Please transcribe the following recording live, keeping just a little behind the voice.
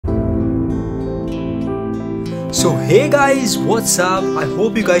So hey guys, what's up? I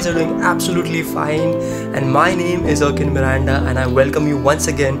hope you guys are doing absolutely fine, and my name is Rhea Miranda and I welcome you once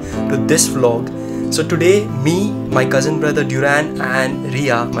again to this vlog. So today me, my cousin brother Duran and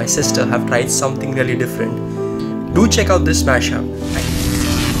Rhea, my sister, have tried something really different. Do check out this mashup.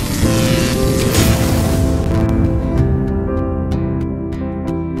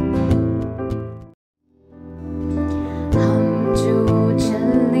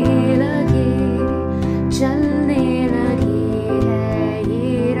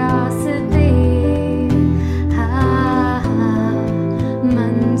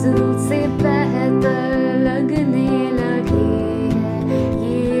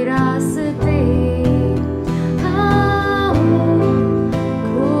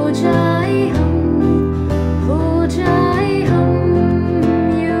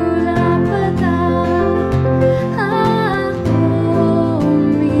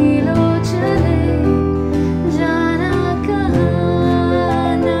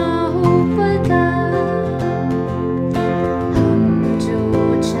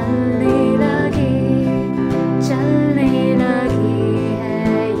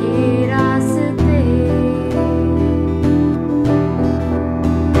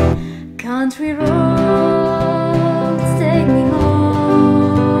 Country roads take me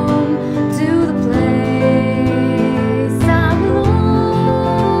home to the place I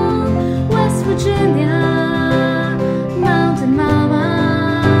belong. West Virginia, mountain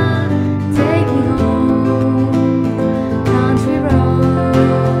mama, take me home. Country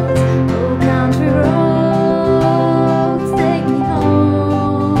roads, oh country roads, take me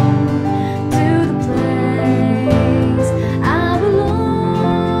home to the place I belong.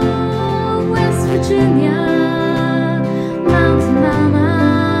 Virginia, mountain mama,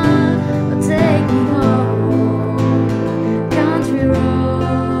 take me home, country road.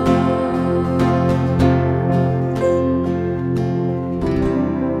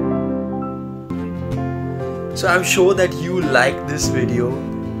 So I'm sure that you like this video,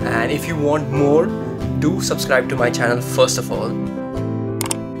 and if you want more, do subscribe to my channel first of all.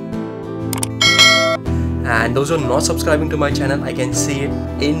 And those who are not subscribing to my channel, I can see it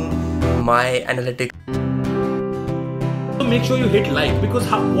in my analytics. So make sure you hit like, because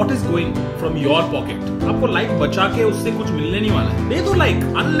what is going from your pocket? आपको like बचा के उससे कुछ मिलने नहीं वाला है. दे दो like,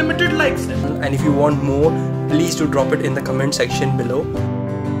 unlimited likes है. And if you want more, please do drop it in the comment section below.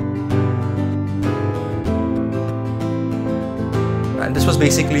 And this was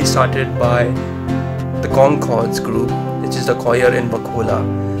basically started by the Conchords group, which is the choir in Bakola.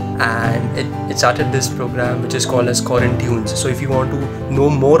 And it started this program which is called as Tunes. So if you want to know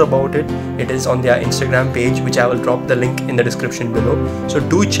more about it, it is on their Instagram page, which I will drop the link in the description below. So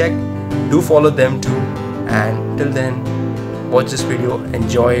do check, do follow them too, and till then watch this video,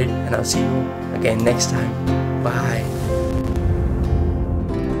 enjoy it, and I'll see you again next time. Bye.